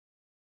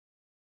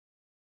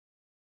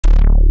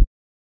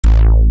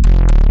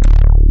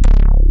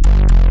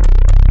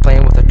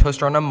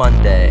toaster on a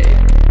Monday.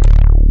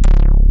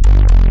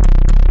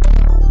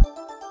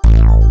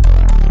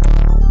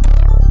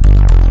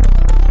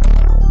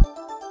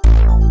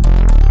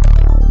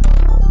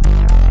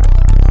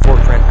 Fork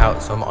ran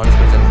out, so I'm on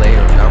splits and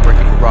layers. Now I'm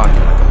breaking rocking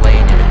like I'm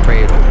laying in a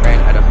cradle. Ran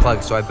out of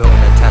plug, so I built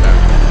an antenna.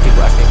 People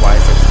ask me why I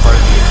said it's part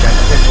of the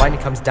agenda. If lightning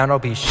comes down, I'll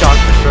be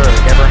shocked for sure.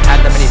 Never had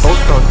that many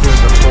volts going through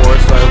before,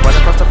 so I run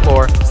across the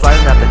floor,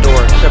 sliding out the door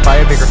to buy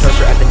a bigger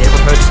toaster at the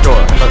neighborhood store.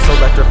 I felt so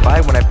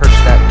electrified when I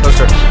purchased that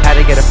toaster. Had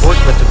to get a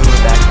forklift to move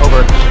it back over.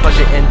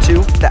 Plugged it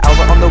into the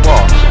outlet on the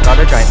wall. Got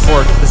a giant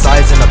fork the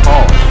size in a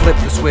ball.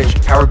 Flipped the switch,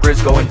 power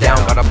grid's going down.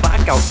 Got a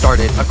blackout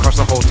started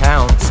across the whole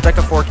town. Stuck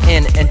a fork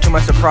in, and to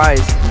my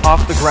surprise,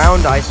 off the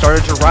ground I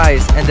started to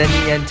rise. And then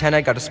the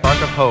antenna got a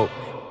spark of hope.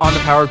 On the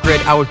power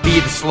grid, I would be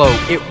the slope.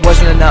 It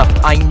wasn't enough,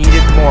 I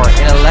needed more.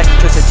 In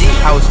electricity,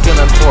 I was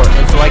feeling poor.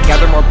 And so I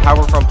gathered more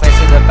power from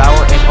plants to devour.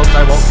 In hopes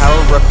I won't cower,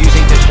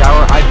 refusing to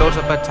shower. I built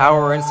up a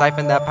tower and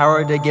siphoned that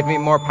power to give me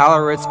more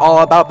power. It's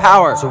all about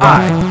power. So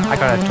I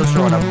got a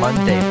toaster on a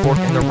Monday, fork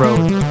in the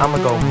road.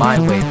 I'ma go my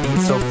way,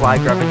 beat so fly,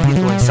 gravity's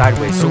going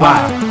sideways. So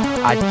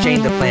I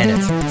chained the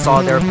planets,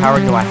 saw their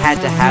power, knew I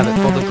had to have it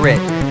for the grid.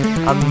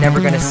 I'm never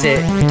gonna sit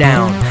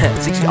down.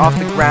 6 feet off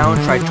the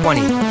ground, tried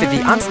 20,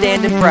 50, I'm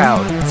standing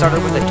proud.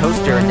 Started with a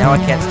toaster, now I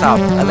can't stop.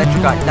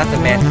 Electric got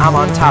nothing, man, I'm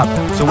on top.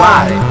 So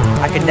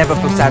I could never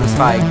feel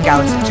satisfied.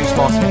 Galaxy too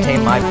small to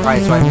contain my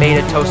price. So I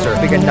made a toaster,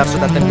 big enough so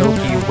that the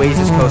Milky weighs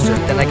its coaster.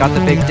 Then I got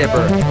the Big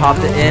Dipper,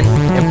 popped it in,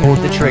 and pulled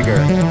the trigger.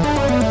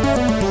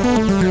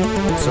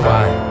 So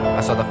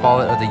I saw the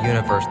fallout of the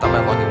universe. Thought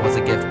my longing was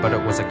a gift, but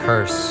it was a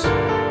curse.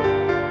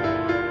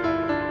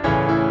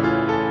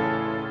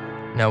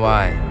 Now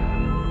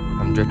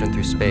I'm drifting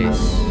through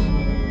space,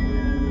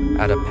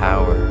 out of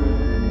power,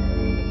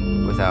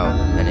 without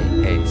any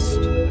haste.